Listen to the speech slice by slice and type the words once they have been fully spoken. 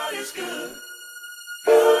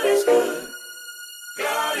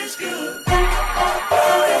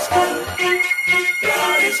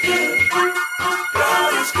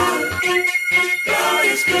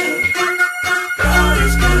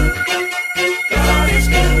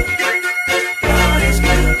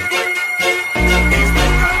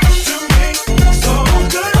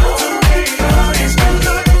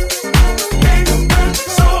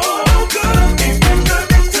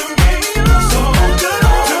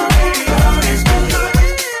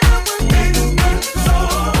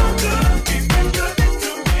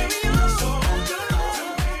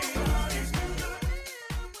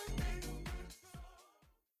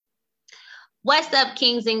What's up,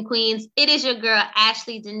 kings and queens? It is your girl,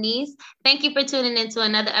 Ashley Denise. Thank you for tuning into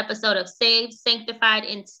another episode of Saved, Sanctified,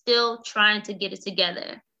 and Still Trying to Get It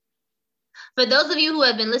Together. For those of you who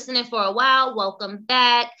have been listening for a while, welcome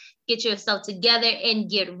back. Get yourself together and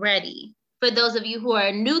get ready. For those of you who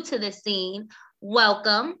are new to the scene,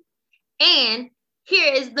 welcome. And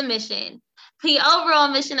here is the mission. The overall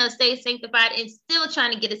mission of Stay Sanctified and Still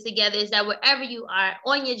Trying to Get It Together is that wherever you are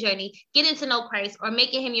on your journey, getting to know Christ or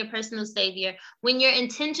making him your personal savior, when your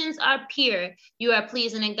intentions are pure, you are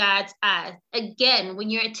pleasing in God's eyes. Again,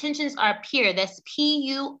 when your intentions are pure, that's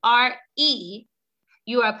P-U-R-E,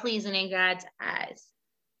 you are pleasing in God's eyes.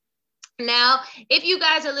 Now, if you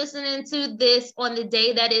guys are listening to this on the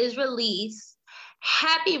day that it is released,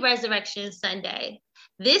 happy Resurrection Sunday.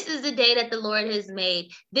 This is the day that the Lord has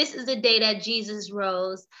made. This is the day that Jesus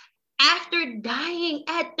rose after dying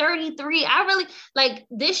at 33. I really, like,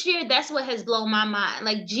 this year, that's what has blown my mind.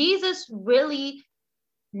 Like, Jesus really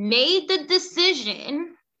made the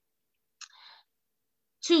decision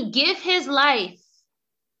to give his life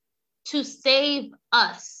to save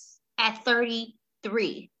us at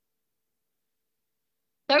 33.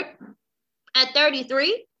 At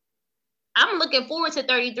 33, I'm looking forward to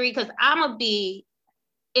 33 because I'm going to be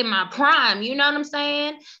in my prime, you know what I'm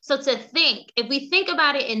saying? So to think, if we think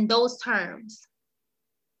about it in those terms,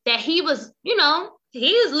 that he was, he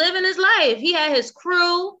was living his life. He had his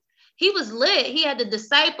crew. He was lit. He had the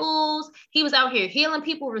disciples. He was out here healing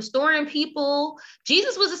people, restoring people.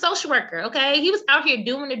 Jesus was a social worker, okay? He was out here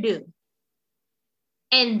doing the do.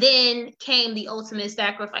 And then came the ultimate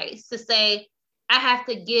sacrifice to say, I have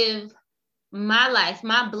to give my life,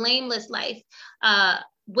 my blameless life,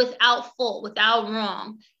 without fault, without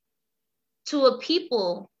wrong, to a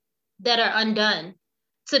people that are undone.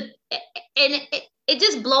 It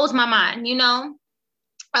just blows my mind,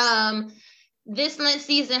 This Lent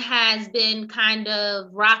season has been kind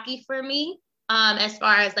of rocky for me, as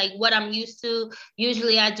far as like what I'm used to.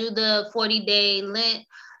 Usually I do the 40-day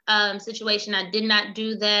Lent situation. I did not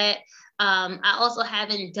do that. I also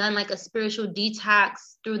haven't done like a spiritual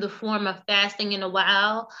detox through the form of fasting in a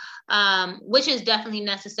while, which is definitely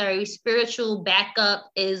necessary. Spiritual backup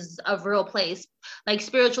is a real place. Like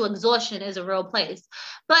spiritual exhaustion is a real place.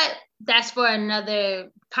 But that's for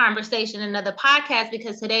another conversation, another podcast,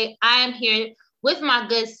 because today I am here with my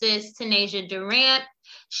good sis, Tanasia Durant.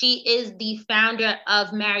 She is the founder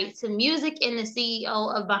of Married to Music and the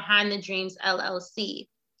CEO of Behind the Dreams, LLC.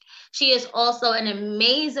 She is also an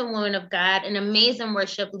amazing woman of God, an amazing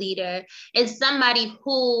worship leader, and somebody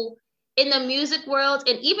who, in the music world,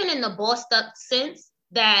 and even in the bossed up sense,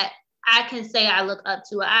 that I can say I look up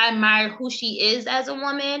to. I admire who she is as a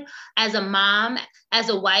woman, as a mom, as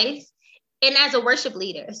a wife, and as a worship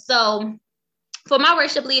leader. So for my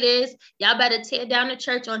worship leaders, y'all better tear down the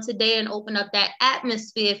church on today and open up that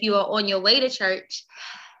atmosphere if you are on your way to church.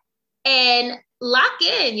 And lock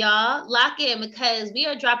in, y'all. Lock in, because we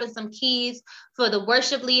are dropping some keys for the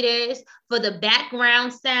worship leaders, for the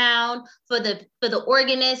background sound, for the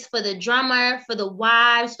organist, for the drummer, for the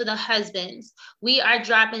wives, for the husbands. We are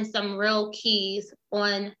dropping some real keys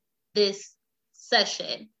on this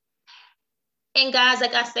session. And guys,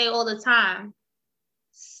 like I say all the time,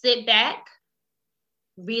 sit back,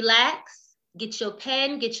 relax. Get your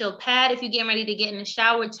pen, get your pad. If you're getting ready to get in the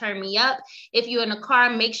shower, turn me up. If you're in the car,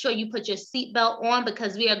 make sure you put your seatbelt on,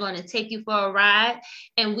 because we are going to take you for a ride,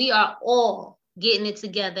 and we are all getting it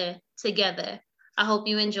together. I hope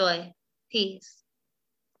you enjoy. Peace.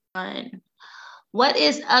 What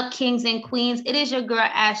is up, kings and queens? It is your girl,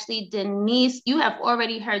 Ashley Denise. You have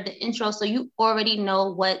already heard the intro, so you already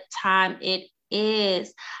know what time it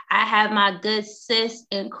is. I have my good sis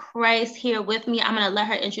in Christ here with me. I'm going to let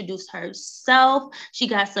her introduce herself. She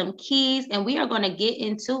got some keys, and we are going to get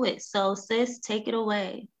into it. So, sis, take it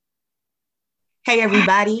away. Hey,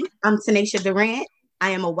 everybody. I'm Tanasia Durant.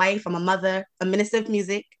 I am a wife. I'm a mother, a minister of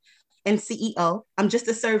music, and CEO. I'm just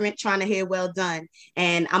a servant trying to hear well done,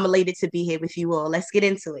 and I'm elated to be here with you all. Let's get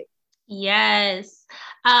into it. Yes.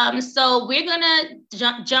 So we're going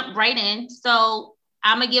to jump right in. So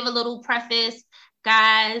I'm going to give a little preface,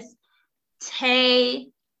 guys. Tay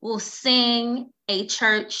will sing a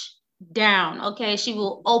church down, okay? She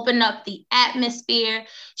will open up the atmosphere.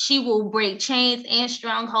 She will break chains and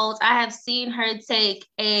strongholds. I have seen her take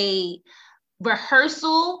a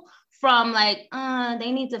rehearsal from like,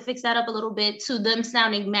 they need to fix that up a little bit, to them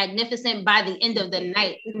sounding magnificent by the end of the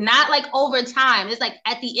night. Not like over time. It's like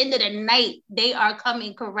at the end of the night, they are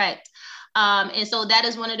coming correct. And so that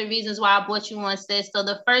is one of the reasons why I brought you on, sis. So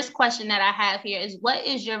the first question that I have here is, what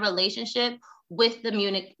is your relationship with the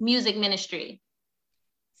music ministry?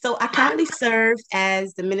 So I currently serve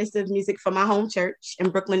as the Minister of Music for my home church in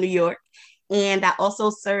Brooklyn, New York. And I also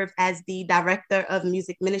serve as the Director of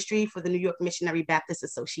Music Ministry for the New York Missionary Baptist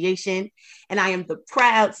Association. And I am the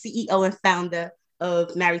proud CEO and founder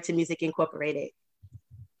of Married to Music Incorporated.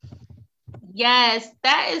 Yes,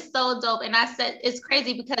 that is so dope. And I said, it's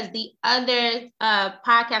crazy because the other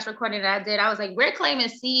podcast recording that I did, I was like, we're claiming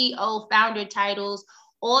CEO founder titles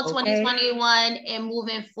all 2021 and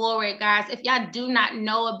moving forward, guys. If y'all do not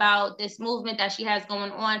know about this movement that she has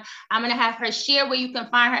going on, I'm going to have her share where you can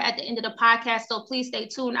find her at the end of the podcast. So please stay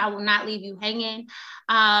tuned. I will not leave you hanging.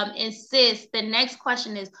 And sis, the next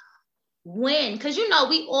question is when? Because you know,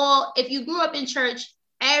 we all, if you grew up in church,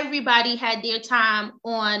 everybody had their time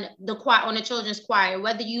on the choir, on the children's choir,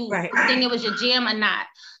 whether you think it was your jam or not.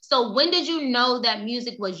 So when did you know that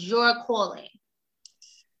music was your calling?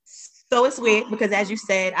 So it's weird because, as you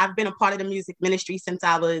said, I've been a part of the music ministry since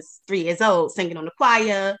I was 3 years old, singing on the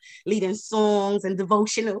choir, leading songs and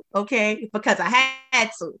devotional, because I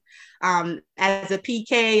had to. As a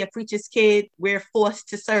PK, a preacher's kid, we're forced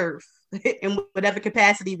to serve in whatever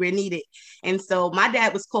capacity we're needed. And so my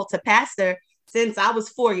dad was called to pastor since I was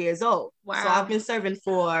 4 years old. Wow. So I've been serving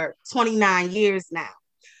for 29 years now.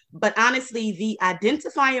 But honestly, the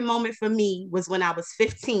identifying moment for me was when I was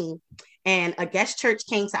 15 and a guest church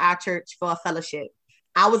came to our church for a fellowship.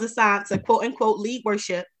 I was assigned to quote unquote lead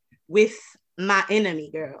worship with my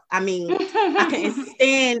enemy, girl. I mean,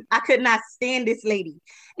 I could not stand this lady.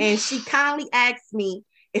 And she kindly asked me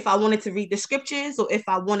if I wanted to read the scriptures or if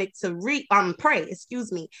I wanted to pray,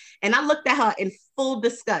 And I looked at her in full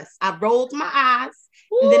disgust. I rolled my eyes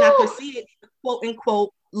and then I proceeded to quote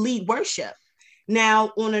unquote lead worship.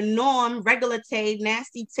 Now, on a norm, regular tay,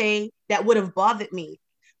 nasty tay, that would have bothered me.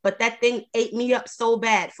 But that thing ate me up so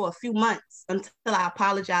bad for a few months until I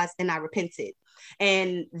apologized and I repented.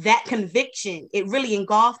 And that conviction, it really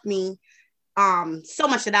engulfed me so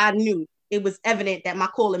much that I knew it was evident that my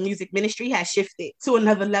call in music ministry has shifted to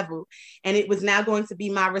another level. And it was now going to be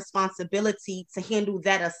my responsibility to handle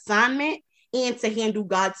that assignment and to handle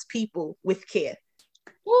God's people with care.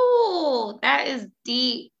 Ooh, that is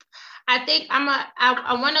deep. I think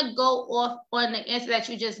I want to go off on the answer that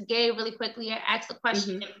you just gave really quickly and ask the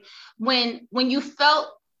question. Mm-hmm. When you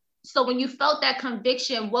felt that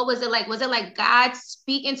conviction, what was it like? Was it like God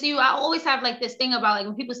speaking to you? I always have like this thing about like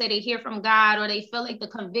when people say they hear from God or they feel like the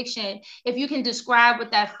conviction, if you can describe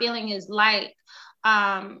what that feeling is like,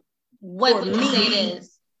 what would you say it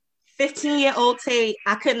is? 15-year-old Tay,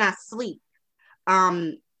 I could not sleep.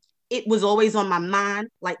 It was always on my mind.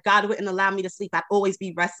 Like God wouldn't allow me to sleep. I'd always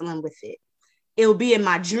be wrestling with it. It'll be in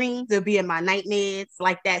my dreams. It'll be in my nightmares,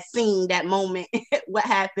 like that scene, that moment, what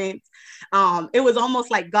happened. It was almost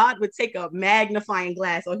like God would take a magnifying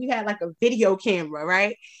glass or he had like a video camera,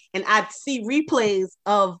 right? And I'd see replays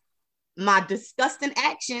of my disgusting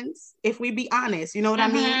actions, if we be honest, you know what I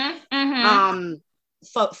mean? Mm-hmm.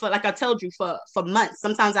 For like I told you, for months.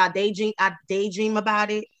 Sometimes I daydream about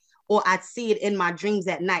it. Or I'd see it in my dreams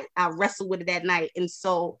at night. I wrestle with it at night. And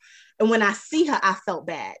when I see her, I felt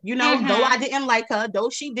bad. You know, though I didn't like her, though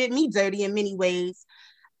she did me dirty in many ways,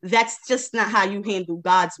 that's just not how you handle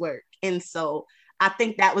God's work. And so I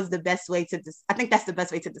think that was the best way that's the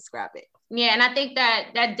best way to describe it. Yeah, and I think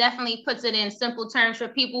that definitely puts it in simple terms for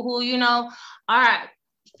people who, you know, are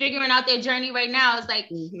figuring out their journey right now. Is like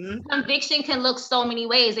conviction can look so many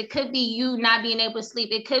ways. It could be you not being able to sleep.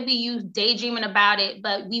 It could be you daydreaming about it,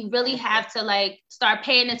 but we really have to like start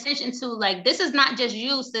paying attention to like, this is not just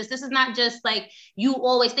you, sis. This is not just like you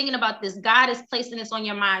always thinking about this. God is placing this on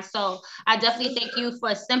your mind. So I definitely thank you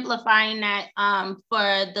for simplifying that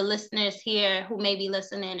for the listeners here who may be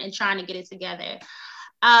listening and trying to get it together.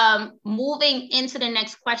 Moving into the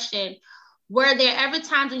next question. Were there ever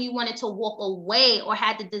times when you wanted to walk away or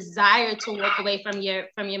had the desire to walk away from your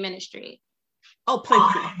ministry? Oh,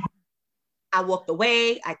 plenty. I walked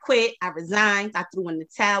away, I quit, I resigned, I threw in the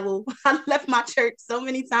towel. I left my church so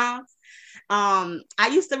many times. I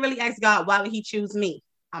used to really ask God, why would he choose me?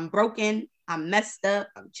 I'm broken, I'm messed up,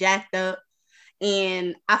 I'm jacked up.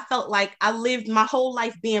 And I felt like I lived my whole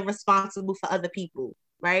life being responsible for other people,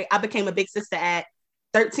 right? I became a big sister at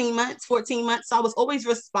 13 months, 14 months. So I was always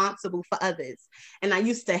responsible for others. And I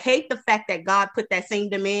used to hate the fact that God put that same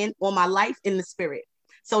demand on my life in the spirit.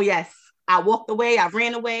 So yes, I walked away, I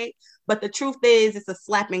ran away. But the truth is, it's a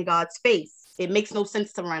slap in God's face. It makes no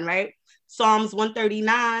sense to run, right? Psalms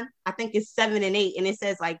 139, I think it's 7 and 8. And it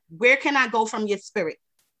says like, where can I go from your spirit?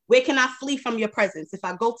 Where can I flee from your presence? If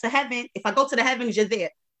I go to the heavens, you're there.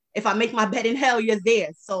 If I make my bed in hell, you're there.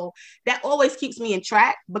 So that always keeps me on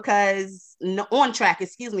track because no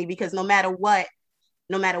matter what,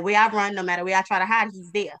 No matter where I run, no matter where I try to hide,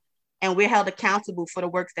 he's there. And we're held accountable for the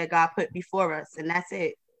works that God put before us. And that's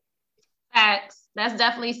it. Facts. That's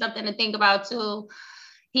definitely something to think about too.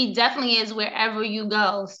 He definitely is wherever you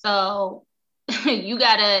go. So you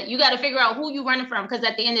gotta figure out who you running from, because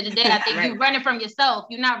at the end of the day, I think right. You're running from yourself.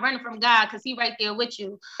 You're not running from God, because He right there with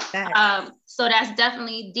you. So that's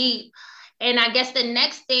definitely deep. And I guess the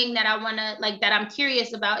next thing that I want to that I'm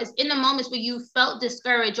curious about is, in the moments where you felt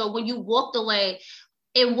discouraged or when you walked away,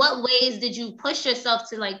 in what ways did you push yourself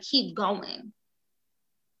to keep going?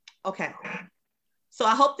 Okay. So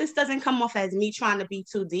I hope this doesn't come off as me trying to be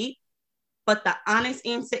too deep, but the honest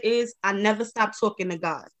answer is I never stopped talking to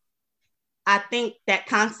God. I think that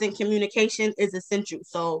constant communication is essential.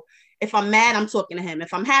 So if I'm mad, I'm talking to Him.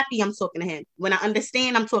 If I'm happy, I'm talking to Him. When I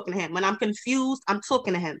understand, I'm talking to Him. When I'm confused, I'm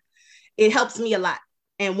talking to Him. It helps me a lot.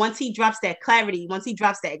 And once He drops that clarity, once He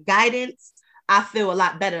drops that guidance, I feel a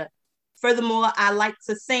lot better. Furthermore, I like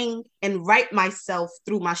to sing and write myself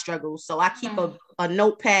through my struggles. So I keep a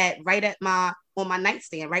notepad right on my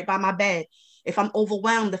nightstand, right by my bed. If I'm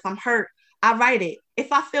overwhelmed, if I'm hurt, I write it.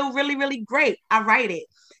 If I feel really, really great, I write it.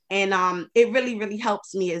 And it really, really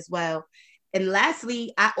helps me as well. And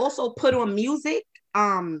lastly, I also put on music.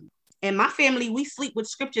 In my family, we sleep with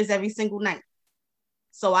scriptures every single night.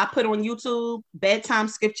 So I put on YouTube bedtime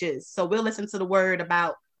scriptures. So we'll listen to the word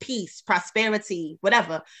about peace, prosperity,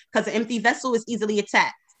 whatever, because an empty vessel is easily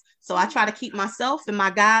attacked. So I try to keep myself and my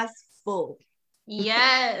guys full.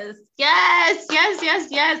 Yes.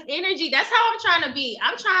 Energy. That's how I'm trying to be.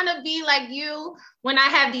 I'm trying to be like you when I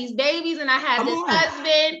have these babies and I have this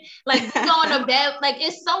husband, going to bed.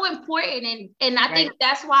 It's so important. And I think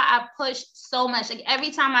that's why I push so much. Every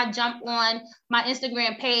time I jump on my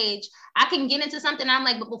Instagram page, I can get into something. I'm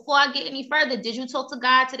like, but before I get any further, did you talk to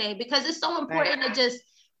God today? Because it's so important to just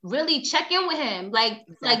really check in with Him,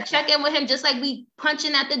 check in with Him, just like we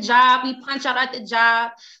punching at the job, we punch out at the job.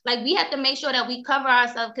 We have to make sure that we cover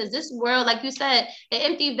ourselves, because this world, like you said, an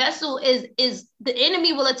empty vessel is the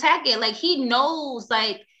enemy will attack it. He knows,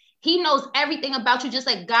 He knows everything about you, just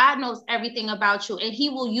like God knows everything about you, and He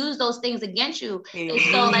will use those things against you. And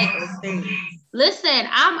so listen,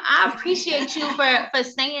 I appreciate you for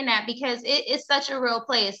saying that, because it's such a real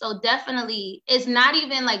place. So definitely, it's not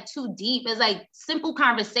even too deep. It's simple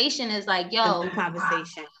conversation is yo, simple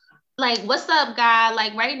conversation. What's up, God?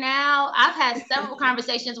 Right now, I've had several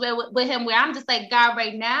conversations with Him where I'm just God,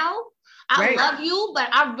 right now, I love you, but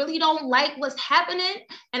I really don't like what's happening,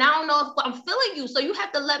 and I don't know if I'm feeling you. So you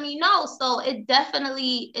have to let me know. So it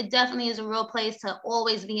definitely is a real place to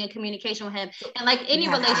always be in communication with Him. And any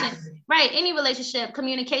relationship,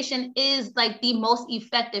 communication is the most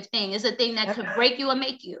effective thing. It's a thing that could break you or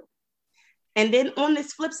make you. And then on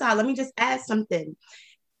this flip side, let me just add something.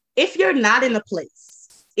 If you're not in a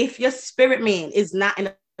place, if your spirit man is not in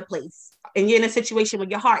a place, and you're in a situation where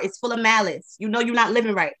your heart is full of malice, you're not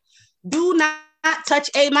living right, do not touch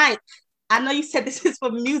a mic. I know you said this is for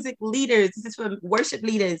music leaders. This is for worship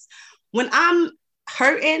leaders. When I'm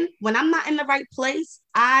hurting, when I'm not in the right place,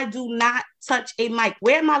 I do not touch a mic.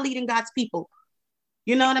 Where am I leading God's people?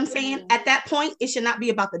 You know what I'm saying? At that point, it should not be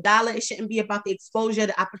about the dollar. It shouldn't be about the exposure,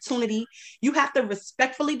 the opportunity. You have to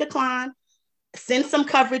respectfully decline, send some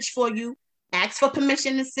coverage for you, ask for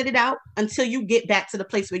permission to sit it out until you get back to the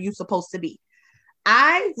place where you're supposed to be.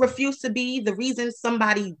 I refuse to be the reason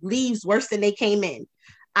somebody leaves worse than they came in.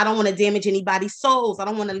 I don't want to damage anybody's souls. I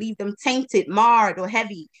don't want to leave them tainted, marred, or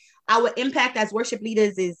heavy. Our impact as worship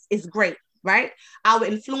leaders is great, right? Our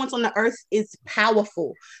influence on the earth is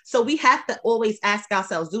powerful. So we have to always ask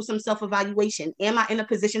ourselves, do some self-evaluation. Am I in a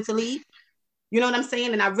position to lead? You know what I'm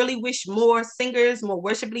saying? And I really wish more singers, more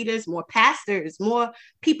worship leaders, more pastors, more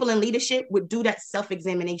people in leadership would do that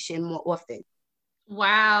self-examination more often.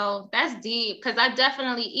 Wow, that's deep. Because I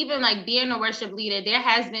definitely, even being a worship leader, there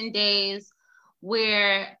has been days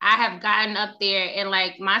where I have gotten up there and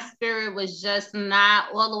my spirit was just not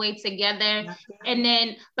all the way together. And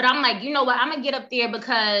then, but I'm you know what? I'm gonna get up there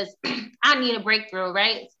because I need a breakthrough,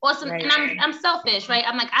 right? Awesome. Right. And I'm selfish, right?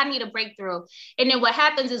 I'm I need a breakthrough. And then what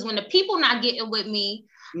happens is when the people not getting with me,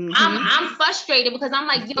 I'm frustrated because I'm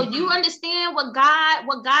yo, you understand what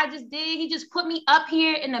God just did? He just put me up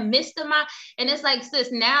here in the midst of and it's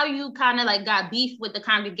sis, now you kind of got beef with the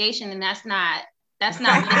congregation, and that's not what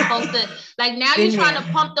it's supposed to. Now you're trying to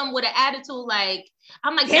pump them with an attitude.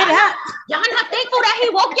 I'm y'all not thankful that He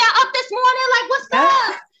woke y'all up this morning? What's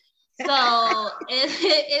up? So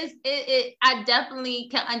I definitely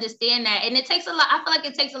can understand that. And it takes a lot. I feel like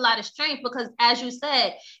it takes a lot of strength because, as you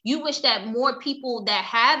said, you wish that more people that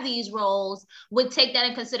have these roles would take that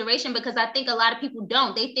in consideration, because I think a lot of people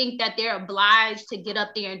don't. They think that they're obliged to get up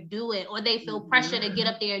there and do it, or they feel pressure to get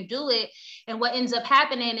up there and do it. And what ends up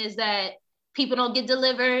happening is that people don't get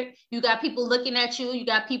delivered. You got people looking at you. You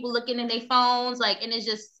got people looking in their phones, like, and it's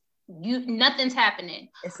just, nothing's happening.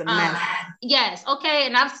 It's a mess. Yes, okay,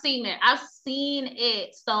 and I've seen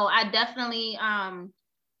it. So I definitely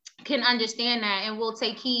can understand that, and will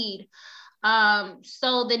take heed.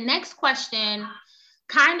 So the next question,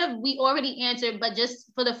 kind of, we already answered, but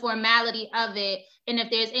just for the formality of it, and if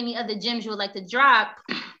there's any other gems you would like to drop,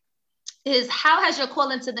 is how has your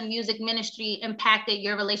call into the music ministry impacted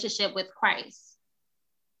your relationship with Christ?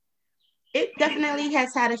 It definitely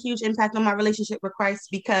has had a huge impact on my relationship with Christ,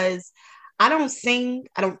 because I don't sing,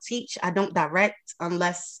 I don't teach, I don't direct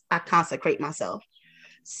unless I consecrate myself.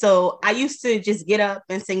 So I used to just get up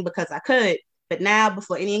and sing because I could. But now,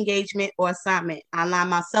 before any engagement or assignment, I align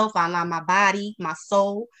myself, I align my body, my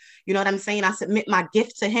soul. You know what I'm saying? I submit my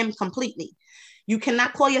gift to Him completely. You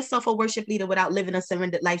cannot call yourself a worship leader without living a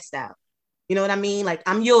surrendered lifestyle. You know what I mean? Like,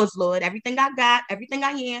 I'm yours, Lord. Everything I got, everything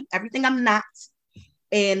I am, everything I'm not.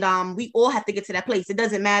 And we all have to get to that place. It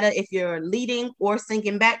doesn't matter if you're leading or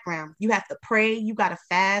singing background. You have to pray. You got to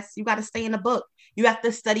fast. You got to stay in the book. You have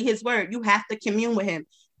to study His word. You have to commune with Him.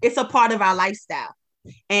 It's a part of our lifestyle.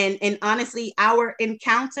 And honestly, our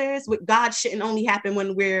encounters with God shouldn't only happen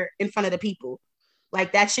when we're in front of the people.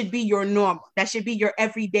 Like, that should be your normal. That should be your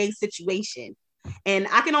everyday situation. And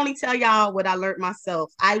I can only tell y'all what I learned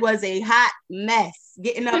myself. I was a hot mess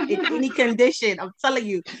getting up in any condition. I'm telling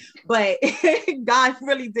you, but God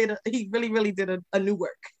really did. He really did a new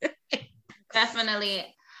work. Definitely.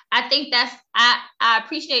 I think I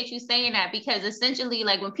appreciate you saying that, because essentially,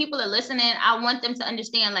 like, when people are listening, I want them to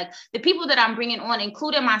understand, like, the people that I'm bringing on,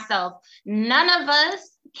 including myself, none of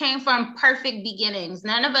us came from perfect beginnings.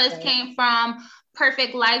 None of us came from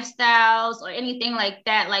perfect lifestyles or anything like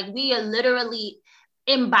that. Like, we are literally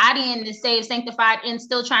embodying the saved, sanctified, and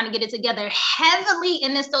still trying to get it together heavily,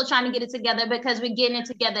 and then still trying to get it together because we're getting it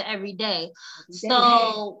together every day.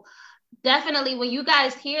 So definitely, when you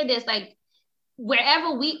guys hear this, like,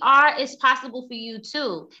 wherever we are, it's possible for you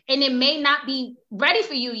too. And it may not be ready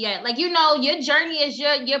for you yet. Like, your journey is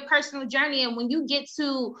your personal journey. And when you get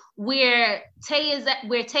to where Tay is at,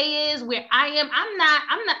 where Tay is, where I am,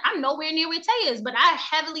 I'm nowhere near where Tay is, but I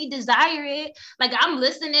heavily desire it. Like, I'm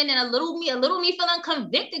listening, and a little me feeling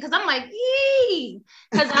convicted, because I'm like,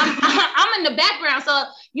 because I'm in the background. So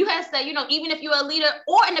you have said, even if you're a leader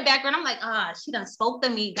or in the background, I'm like, she done spoke to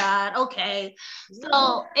me, God. Okay.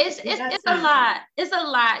 So it's a lot. It's a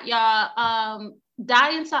lot, y'all.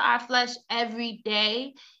 Dying to our flesh every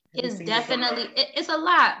day is definitely, it's a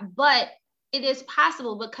lot, but it is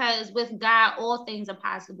possible, because with God, all things are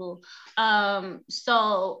possible.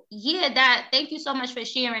 So yeah, thank you so much for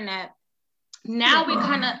sharing that. Now we're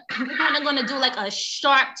kind of going to do like a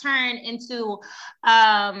sharp turn into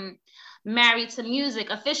Married to Music,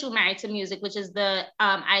 official Married to Music, which is the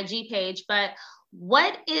IG page. But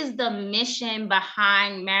what is the mission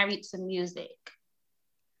behind Married to Music?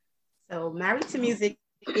 So Married to Music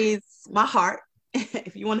is my heart.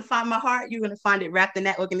 If you want to find my heart, you're going to find it wrapped in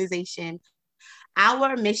that organization.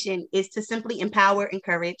 Our mission is to simply empower,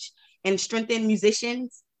 encourage, and strengthen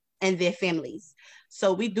musicians and their families.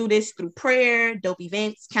 So we do this through prayer, dope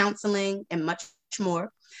events, counseling, and much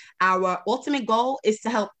more. Our ultimate goal is to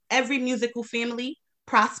help every musical family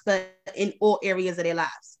prosper in all areas of their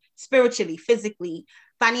lives, spiritually, physically,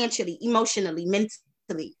 financially, emotionally,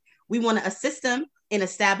 mentally. We want to assist them in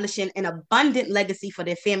establishing an abundant legacy for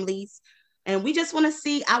their families. And we just want to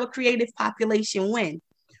see our creative population win.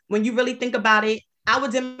 When you really think about it, our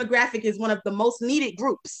demographic is one of the most needed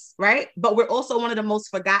groups, right? But we're also one of the most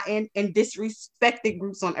forgotten and disrespected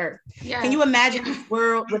groups on earth. Yeah. Can you imagine this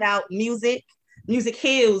world without music? Music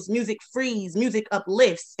heals, music frees, music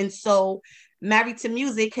uplifts. And so Married to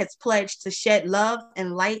Music has pledged to shed love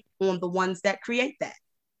and light on the ones that create that.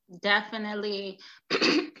 Definitely.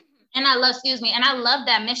 And I love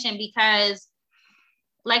that mission, because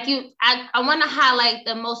I want to highlight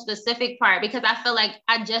the most specific part, because I feel like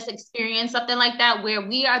I just experienced something like that, where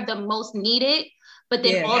we are the most needed, but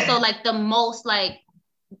then also like the most like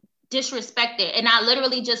disrespected. And I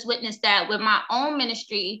literally just witnessed that with my own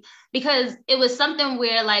ministry, because it was something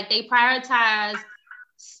where like they prioritize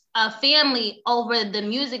a family over the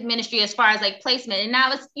music ministry as far as like placement. And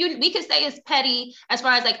now we could say it's petty as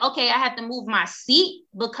far as like, okay, I have to move my seat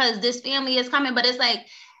because this family is coming, but it's like,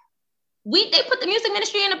 they put the music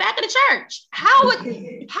ministry in the back of the church. How is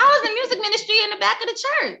the music ministry in the back of the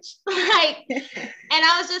church? Like, and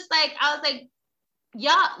I was like,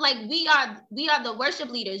 y'all, like, we are the worship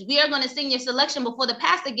leaders. We are going to sing your selection before the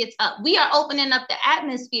pastor gets up. We are opening up the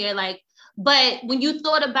atmosphere. Like, but when you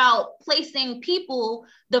thought about placing people,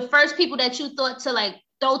 the first people that you thought to like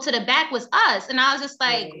throw to the back was us. And I was just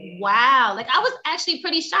like, wow. Like, I was actually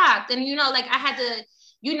pretty shocked. And, like, I had to,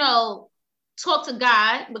 talk to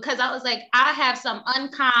God, because I was like, I have some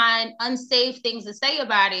unkind, unsafe things to say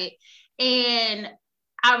about it. And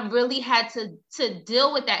I really had to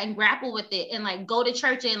deal with that and grapple with it, and like go to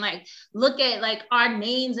church and like look at like our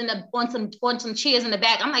names on some chairs in the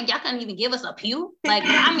back. I'm like, y'all couldn't even give us a pew. Like,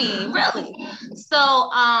 I mean, really.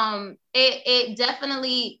 So it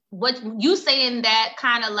definitely, what you saying, that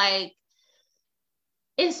kind of like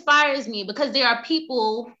inspires me, because there are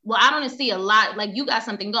people, well, I don't see a lot, like you got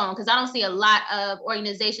something going, because I don't see a lot of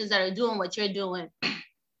organizations that are doing what you're doing.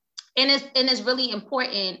 And it's really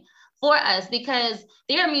important for us, because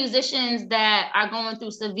there are musicians that are going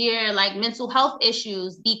through severe like mental health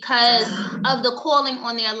issues because of the calling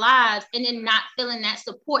on their lives, and then not feeling that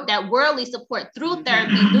support, that worldly support, through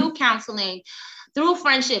therapy, through counseling, through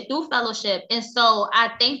friendship, through fellowship. And so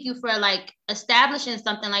I thank you for like establishing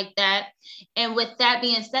something like that. And with that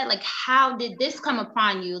being said, like, how did this come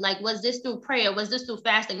upon you? Like, was this through prayer? Was this through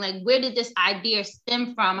fasting? Like, where did this idea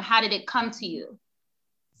stem from? How did it come to you?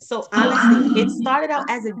 So honestly, it started out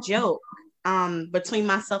as a joke between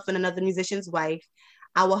myself and another musician's wife.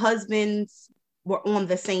 Our husbands were on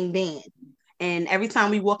the same band. And every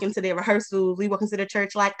time we walk into their rehearsals, we walk into the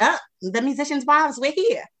church like, the musicians' wives, we're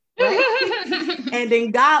here. Right? And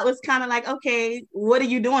then God was kind of like, okay, what are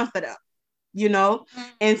you doing for them?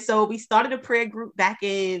 And so we started a prayer group back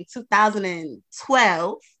in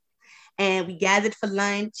 2012, and we gathered for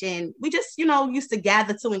lunch, and we just, used to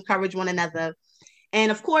gather to encourage one another.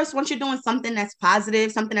 And of course, once you're doing something that's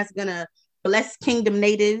positive, something that's going to bless kingdom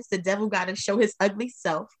natives, the devil got to show his ugly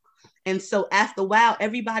self. And so after a while,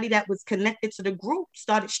 everybody that was connected to the group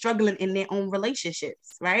started struggling in their own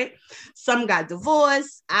relationships, right? Some got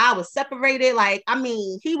divorced. I was separated. Like, I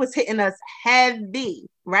mean, he was hitting us heavy,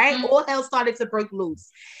 right? Mm-hmm. All hell started to break loose.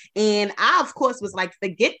 And I, of course, was like,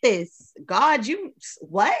 forget this. God,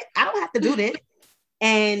 what? I don't have to do this.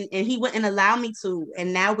 And he wouldn't allow me to.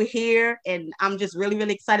 And now we're here, and I'm just really,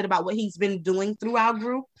 really excited about what he's been doing through our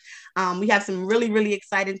group. We have some really, really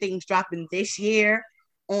exciting things dropping this year.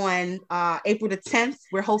 On April the 10th,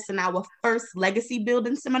 we're hosting our first legacy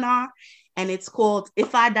building seminar, and it's called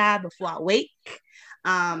If I Die Before I Wake.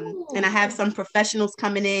 And I have some professionals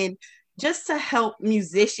coming in just to help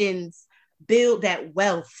musicians build that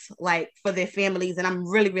wealth, like, for their families. And I'm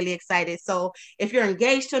really, really excited. So if you're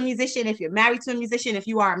engaged to a musician, if you're married to a musician, if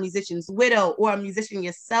you are a musician's widow or a musician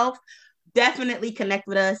yourself, definitely connect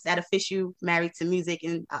with us at Official Married to Music,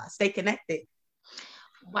 and stay connected.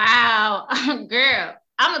 Wow. Girl,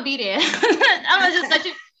 I'm gonna be there. I'm gonna just let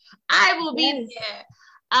you, I will be there.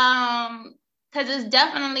 Because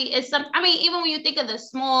it's some, I mean, even when you think of the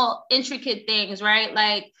small intricate things, right?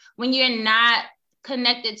 Like when you're not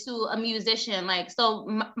connected to a musician, like, so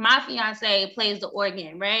my fiance plays the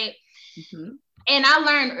organ, right? Mm-hmm. And I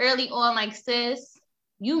learned early on, like, sis,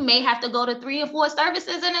 you may have to go to 3 or 4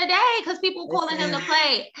 services in a day because people calling him to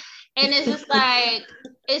play. And it's just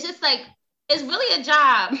like, it's really a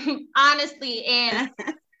job, honestly. And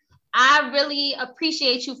I really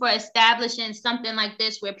appreciate you for establishing something like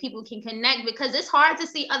this where people can connect, because it's hard to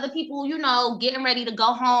see other people, getting ready to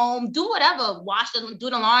go home, do whatever, do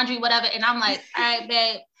the laundry, whatever. And I'm like, all right,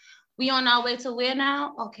 babe, we on our way to where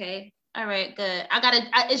now? Okay. All right, good.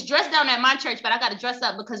 It's dressed down at my church, but I got to dress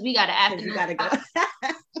up because we got an afternoon. You got to go.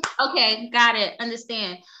 Okay. Got it.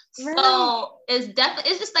 Understand. Right. So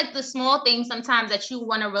it's just like the small things sometimes that you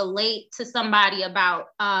want to relate to somebody about.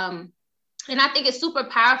 And I think it's super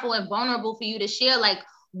powerful and vulnerable for you to share, like,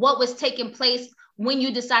 what was taking place when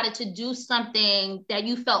you decided to do something that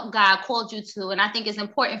you felt God called you to. And I think it's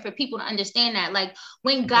important for people to understand that, like,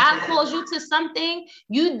 when God calls you to something,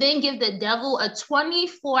 you then give the devil a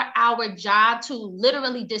 24-hour job to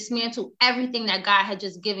literally dismantle everything that God had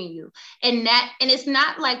just given you. And it's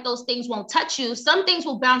not like those things won't touch you. Some things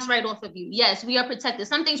will bounce right off of you. Yes, we are protected.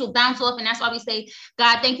 Some things will bounce off. And that's why we say,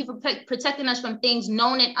 God, thank you for protecting us from things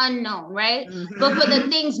known and unknown, right? Mm-hmm. But for the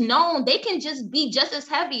things known, they can just be just as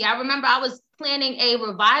heavy. I remember I was planning a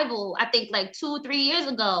revival, I think like 2-3 years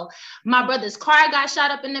ago. My brother's car got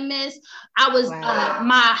shot up in the mist.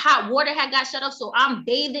 My hot water had got shut off. So I'm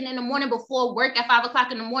bathing in the morning before work at 5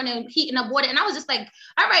 o'clock in the morning, heating up water. And I was just like,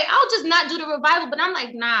 all right, I'll just not do the revival. But I'm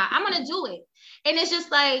like, nah, I'm going to do it. And it's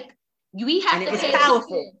just like, we have to pay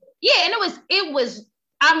attention. Yeah, and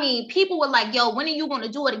I mean, people were like, yo, when are you gonna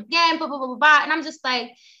do it again? Blah, blah, blah, blah, blah. And I'm just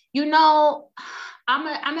like, I'm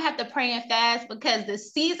gonna have to pray and fast, because the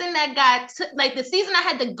season that the season I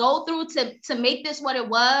had to go through to make this what it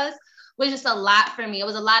was just a lot for me. It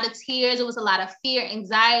was a lot of tears, it was a lot of fear,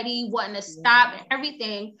 anxiety, wanting to stop and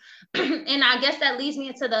everything. And I guess that leads me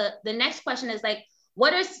into the next question is like,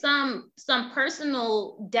 what are some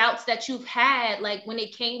personal doubts that you've had, like when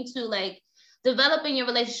it came to like developing your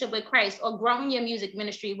relationship with Christ or growing your music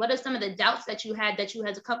ministry? What are some of the doubts that you had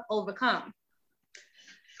to overcome?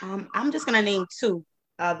 I'm just gonna name two.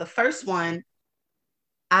 The first one,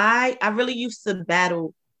 I really used to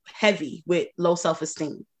battle heavy with low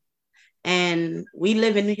self-esteem. And we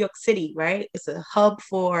live in New York City, right? It's a hub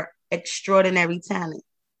for extraordinary talent.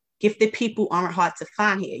 Gifted people aren't hard to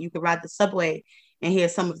find here. You could ride the subway and hear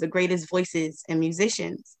some of the greatest voices and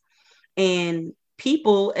musicians. And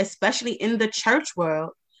people, especially in the church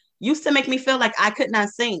world, used to make me feel like I could not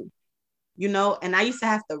sing, and I used to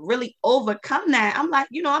have to really overcome that. I'm like,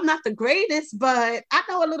 I'm not the greatest, but I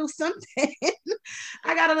know a little something.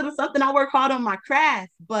 I got a little something. I work hard on my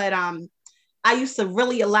craft, but I used to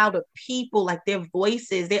really allow the people, like their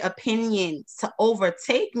voices, their opinions to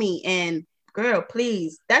overtake me. And girl,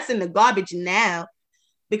 please, that's in the garbage now,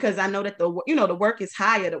 because I know that the work is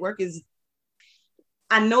higher.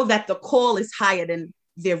 I know that the call is higher than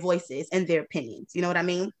their voices and their opinions. You know what I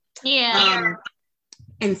mean? Yeah.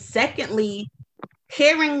 And secondly,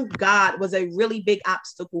 hearing God was a really big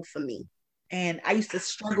obstacle for me. And I used to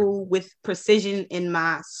struggle with precision in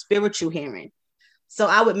my spiritual hearing. So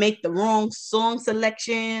I would make the wrong song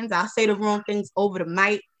selections. I'll say the wrong things over the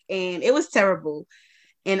mic, and it was terrible.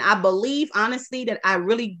 And I believe, honestly, that I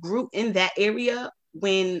really grew in that area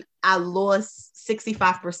when I lost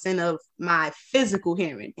 65% of my physical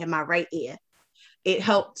hearing in my right ear. It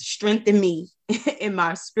helped strengthen me in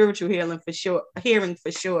my spiritual hearing for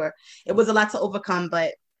sure. It was a lot to overcome,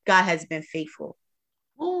 but God has been faithful.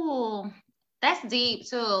 Ooh, that's deep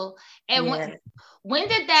too. And yeah. when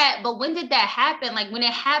did that happen? Like when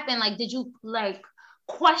it happened, like did you like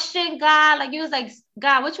question God? Like you was like,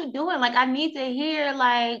 God, what you doing? Like I need to hear,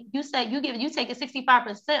 like you said you take it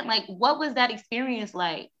 65%. Like what was that experience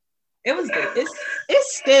like? It was good.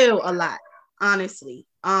 It's still a lot, honestly.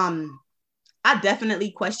 I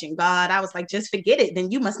definitely questioned God. I was like, just forget it.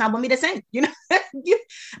 Then you must not want me to sing.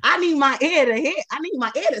 I need my ear to hear. I need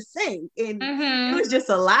my ear to sing. And it was just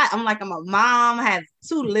a lot. I'm like, I'm a mom. I have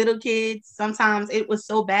 2 little kids. Sometimes it was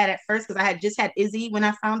so bad at first because I had just had Izzy when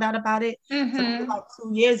I found out about it. So it was like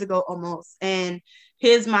 2 years ago almost. And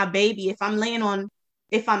here's my baby. If I'm laying on,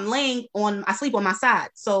 I sleep on my side.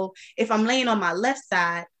 So if I'm laying on my left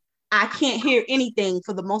side, I can't hear anything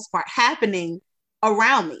for the most part happening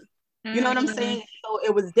around me. You know what I'm saying? So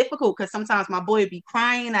it was difficult because sometimes my boy would be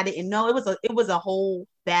crying. I didn't know. It was a whole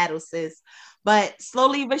battle, sis. But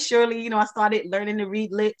slowly but surely, I started learning to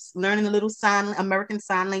read lips, learning a little American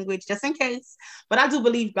Sign Language, just in case. But I do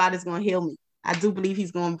believe God is going to heal me. I do believe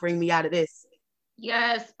he's going to bring me out of this.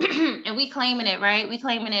 Yes. And we claiming it, right? We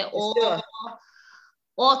claiming it all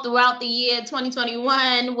throughout the year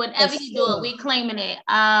 2021. Whenever you do it, we claiming it.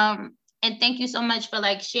 And thank you so much for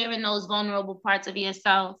like sharing those vulnerable parts of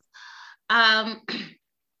yourself.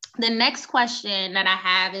 The next question that I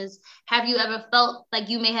have is, have you ever felt like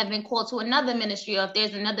you may have been called to another ministry, or if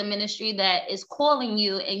there's another ministry that is calling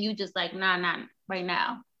you and you just like, nah, right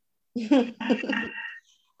now? For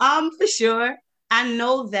sure. I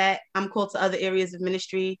know that I'm called to other areas of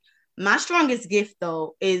ministry. My strongest gift,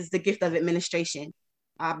 though, is the gift of administration.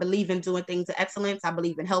 I believe in doing things in excellence. I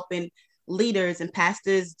believe in helping leaders and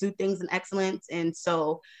pastors do things in excellence. And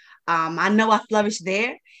so I know I flourish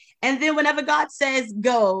there. And then whenever God says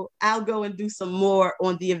go, I'll go and do some more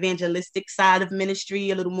on the evangelistic side of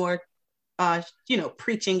ministry, a little more,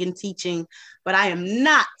 preaching and teaching. But I am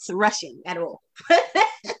not rushing at all.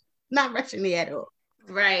 Not rushing me at all.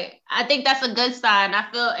 Right. I think that's a good sign.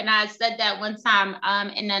 I feel, and I said that one time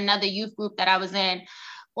in another youth group that I was in.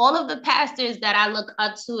 All of the pastors that I look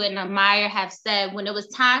up to and admire have said when it was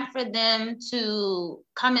time for them to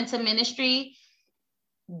come into ministry,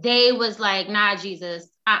 they was like, nah, Jesus,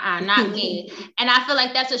 not me. And I feel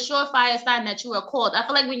like that's a surefire sign that you are called. I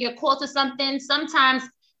feel like when you're called to something, sometimes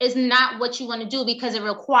it's not what you want to do because it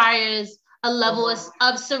requires a level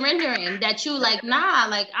of surrendering that you like, nah,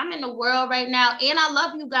 like I'm in the world right now and I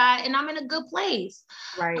love you, God, and I'm in a good place.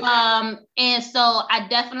 Right. And so I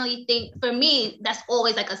definitely think for me, that's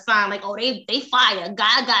always like a sign, like, oh, they fire.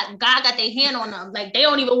 God got their hand on them. Like they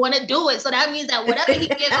don't even want to do it. So that means that whatever he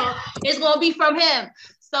gives them is going to be from him.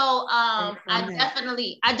 So I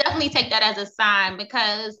definitely take that as a sign,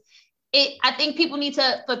 because I think people need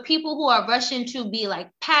to, for people who are rushing to be like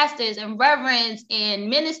pastors and reverends and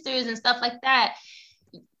ministers and stuff like that,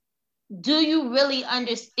 do you really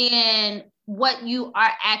understand what you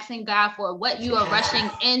are asking God for, what you are rushing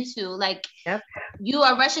into? Like, yep. You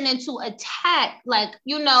are rushing into attack, like,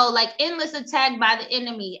 like endless attack by the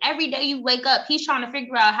enemy. Every day you wake up, he's trying to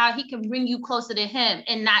figure out how he can bring you closer to him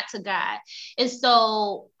and not to God. And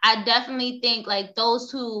so I definitely think like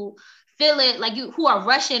those who feel it, like you who are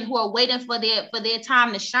rushing, who are waiting for their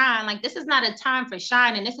time to shine, like this is not a time for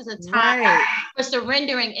shining. This is a time for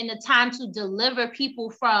surrendering and the time to deliver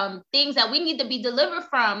people from things that we need to be delivered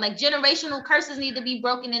from. Like generational curses need to be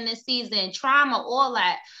broken in this season, trauma, all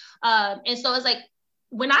that. And so it's like,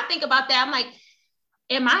 when I think about that, I'm like,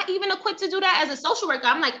 am I even equipped to do that as a social worker?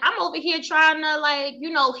 I'm like, I'm over here trying to like,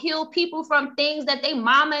 heal people from things that they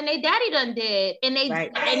mama and they daddy done did. And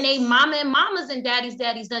they mama and mamas and daddies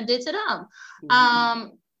done did to them.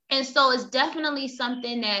 And so it's definitely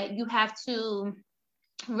something that you have to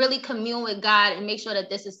really commune with God and make sure that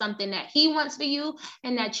this is something that he wants for you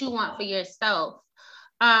and that you want for yourself.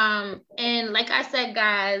 And like I said,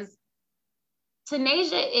 guys,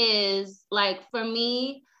 Tanasia is like, for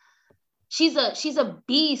me, she's a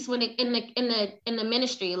beast when it in the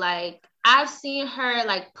ministry. Like I've seen her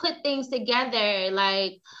like put things together,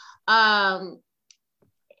 like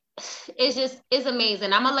it's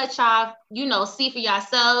amazing. I'm gonna let y'all see for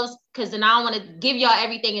yourselves, because then I don't want to give y'all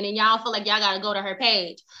everything and then y'all feel like y'all gotta go to her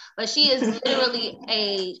page. But she is literally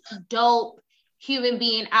a dope human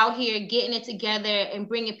being out here getting it together and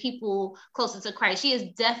bringing people closer to Christ. She is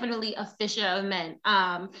definitely a fisher of men.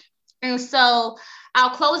 And so I'll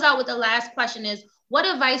close out with the last question is, what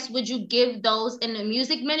advice would you give those in the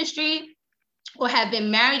music ministry or have been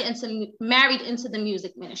married into the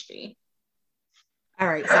music ministry? All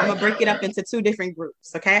right, so I'm gonna break it up into two different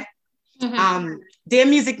groups, okay? Their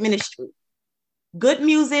music ministry. Good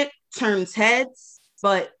music turns heads,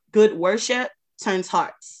 but good worship turns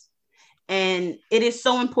hearts. And it is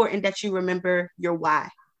so important that you remember your why.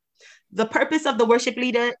 The purpose of the worship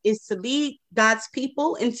leader is to lead God's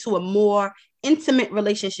people into a more intimate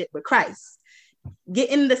relationship with Christ.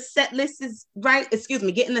 Getting the set list right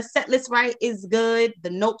is good. The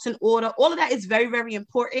notes in order, all of that is very, very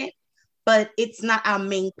important, but it's not our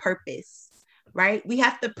main purpose, right? We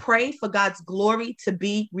have to pray for God's glory to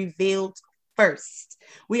be revealed first.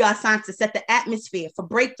 We are assigned to set the atmosphere for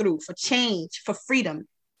breakthrough, for change, for freedom.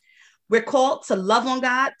 We're called to love on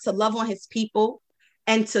God, to love on his people,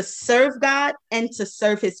 and to serve God and to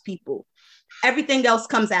serve his people. Everything else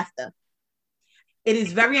comes after. It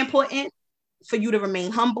is very important for you to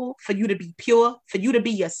remain humble, for you to be pure, for you to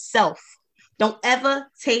be yourself. Don't ever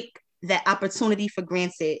take that opportunity for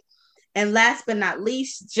granted. And last but not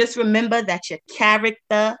least, just remember that your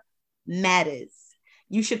character matters.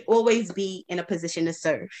 You should always be in a position to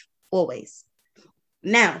serve, always.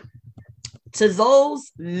 Now, to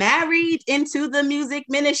those married into the music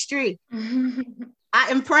ministry, I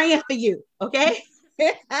am praying for you, okay?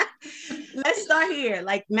 Let's start here.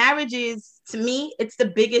 Like, marriage is, to me, it's the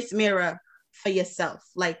biggest mirror for yourself.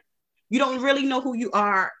 Like, you don't really know who you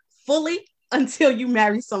are fully until you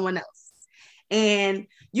marry someone else. And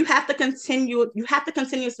you have to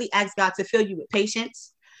continuously ask God to fill you with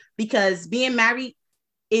patience, because being married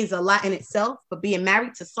is a lot in itself, but being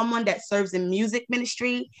married to someone that serves in music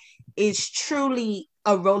ministry is truly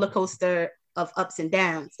a roller coaster of ups and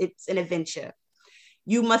downs. It's an adventure.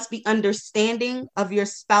 You must be understanding of your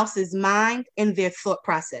spouse's mind and their thought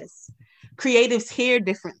process. Creatives hear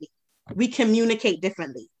differently. We communicate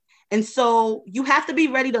differently. And so you have to be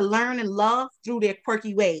ready to learn and love through their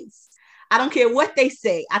quirky ways. I don't care what they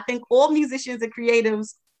say. I think all musicians and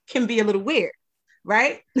creatives can be a little weird,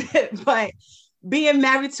 right? But being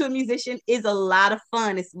married to a musician is a lot of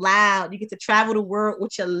fun. It's loud. You get to travel the world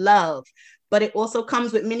with your love, but it also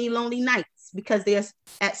comes with many lonely nights, because they're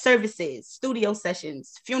at services, studio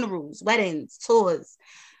sessions, funerals, weddings, tours.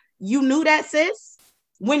 You knew that, sis,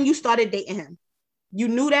 when you started dating him. You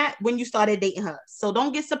knew that when you started dating her. So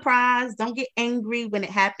don't get surprised. Don't get angry when it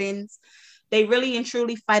happens. They really and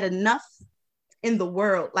truly fight enough in the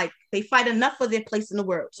world. Like, they fight enough for their place in the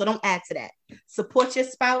world. So don't add to that. Support your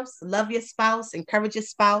spouse, love your spouse, encourage your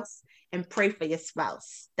spouse, and pray for your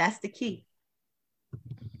spouse. That's the key.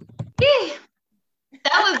 Yeah.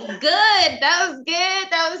 That was good.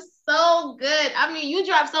 That was so good. I mean,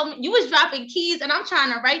 you was dropping keys and I'm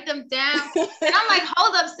trying to write them down. And I'm like,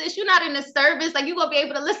 hold up, sis, you're not in the service. Like, you're gonna be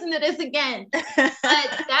able to listen to this again. But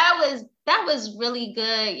that was really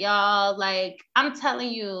good, y'all. Like, I'm telling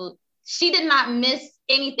you, she did not miss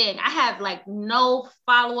anything. I have like no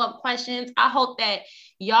follow-up questions. I hope that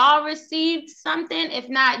y'all received something. If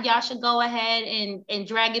not, y'all should go ahead and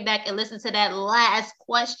drag it back and listen to that last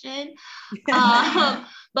question.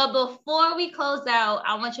 But before we close out,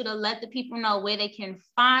 I want you to let the people know where they can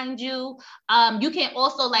find you. You can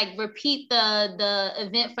also like repeat the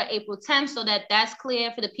event for April 10th so that that's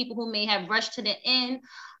clear for the people who may have rushed to the end.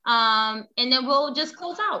 And then we'll just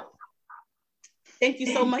close out. Thank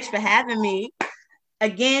you so much for having me.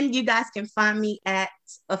 Again, you guys can find me at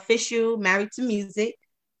official Married to Music,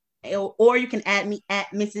 or you can add me at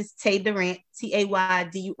Mrs. Tay Durant,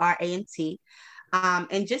 TAYDURANT.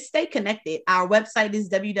 And just stay connected. Our website is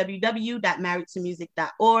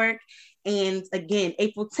www.marriedtomusic.org. And again,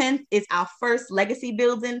 April 10th is our first legacy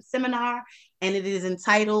building seminar, and it is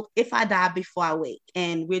entitled If I Die Before I Wake.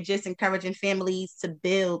 And we're just encouraging families to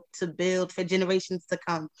build for generations to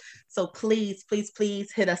come. So please, please,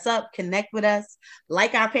 please hit us up, connect with us,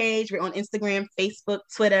 like our page. We're on Instagram, Facebook,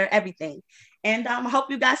 Twitter, everything. And I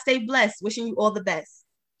hope you guys stay blessed. Wishing you all the best.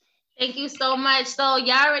 Thank you so much. So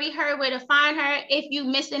y'all already heard where to find her. If you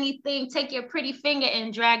missed anything, take your pretty finger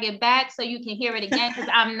and drag it back so you can hear it again, because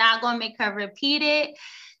I'm not going to make her repeat it.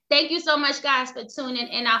 Thank you so much, guys, for tuning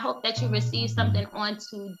in. I hope that you received something on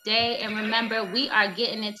today. And remember, we are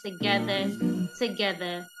getting it together.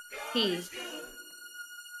 Peace.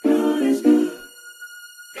 God is good.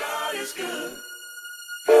 God is good.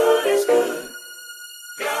 God is good.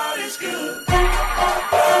 God is good.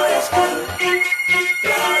 God is good.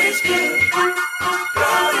 God is good.